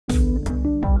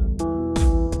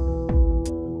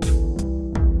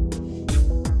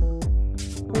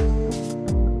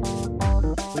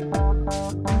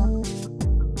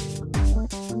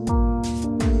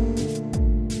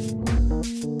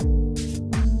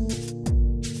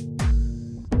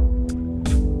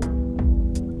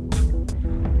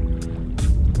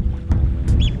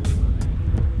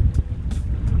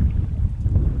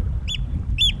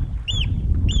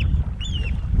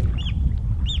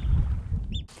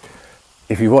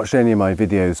If you've watched any of my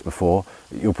videos before,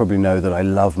 you'll probably know that I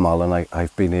love Mull, and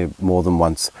I've been here more than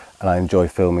once, and I enjoy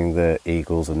filming the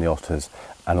eagles and the otters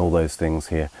and all those things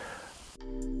here.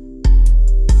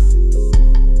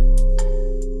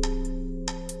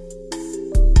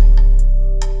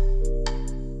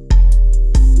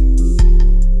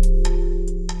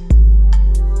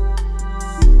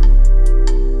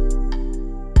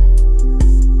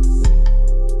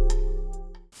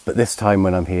 But this time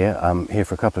when I'm here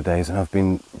for a couple of days, and I've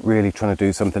been really trying to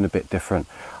do something a bit different.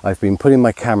 I've been putting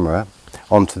my camera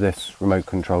onto this remote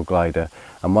control glider,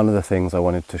 and one of the things I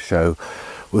wanted to show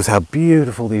was how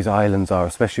beautiful these islands are,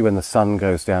 especially when the sun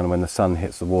goes down and when the sun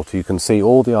hits the water. You can see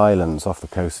all the islands off the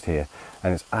coast here,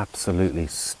 and it's absolutely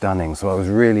stunning. So I was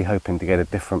really hoping to get a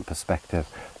different perspective,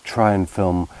 try and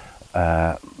film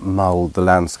Mull, the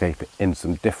landscape, in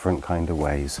some different kind of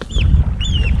ways.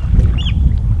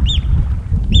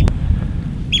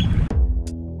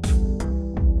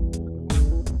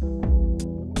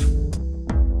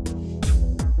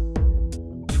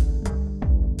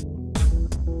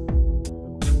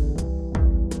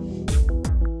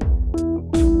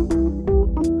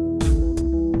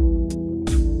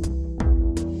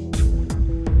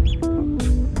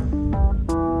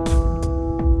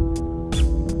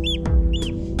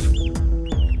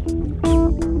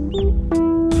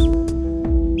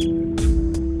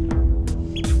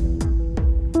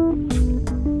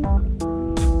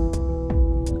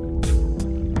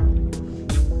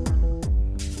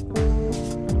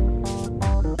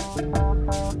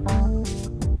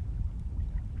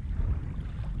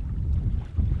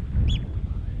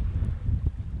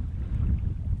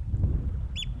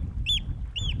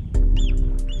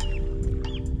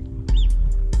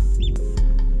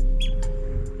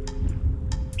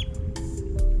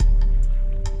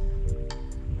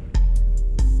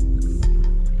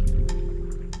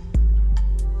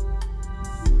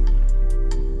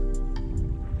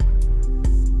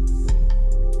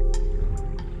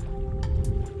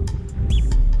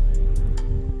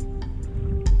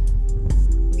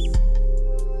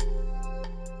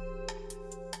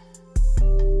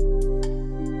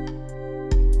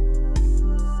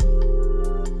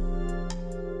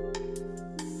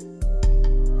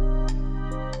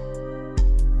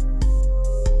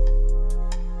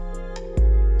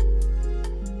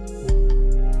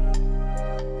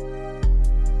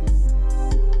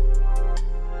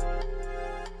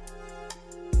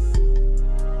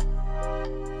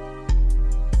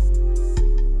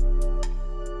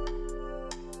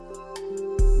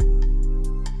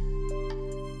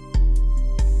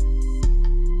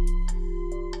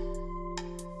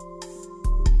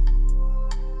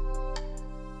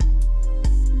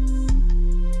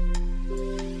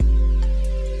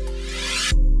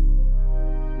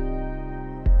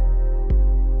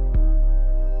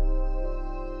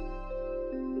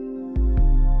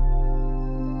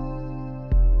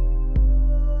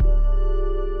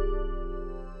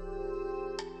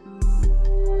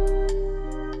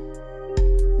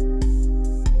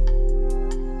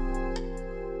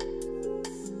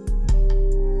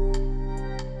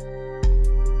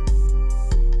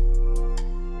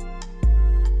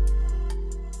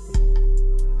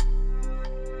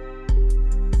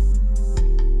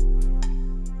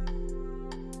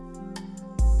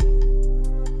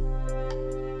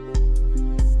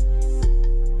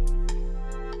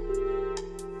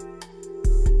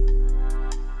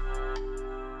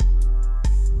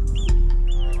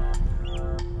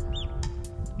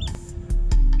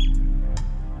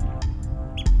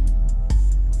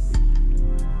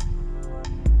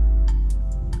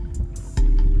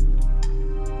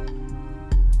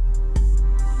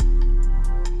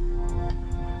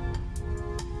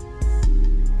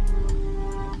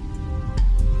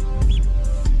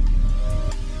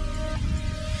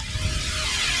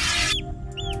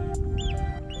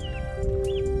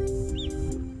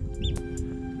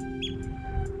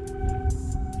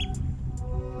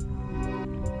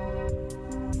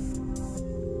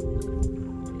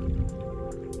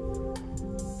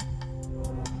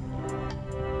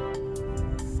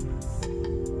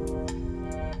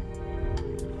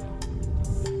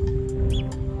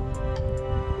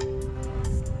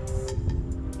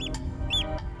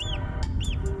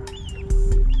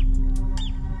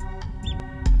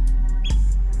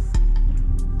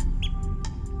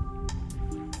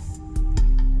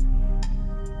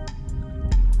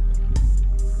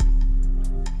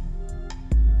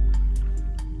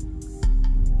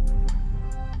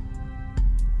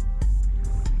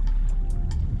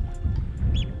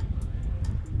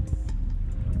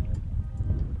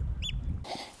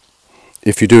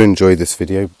 If you do enjoy this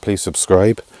video, please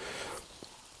subscribe.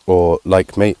 or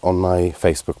like me on my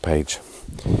Facebook page.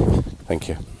 Thank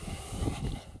you.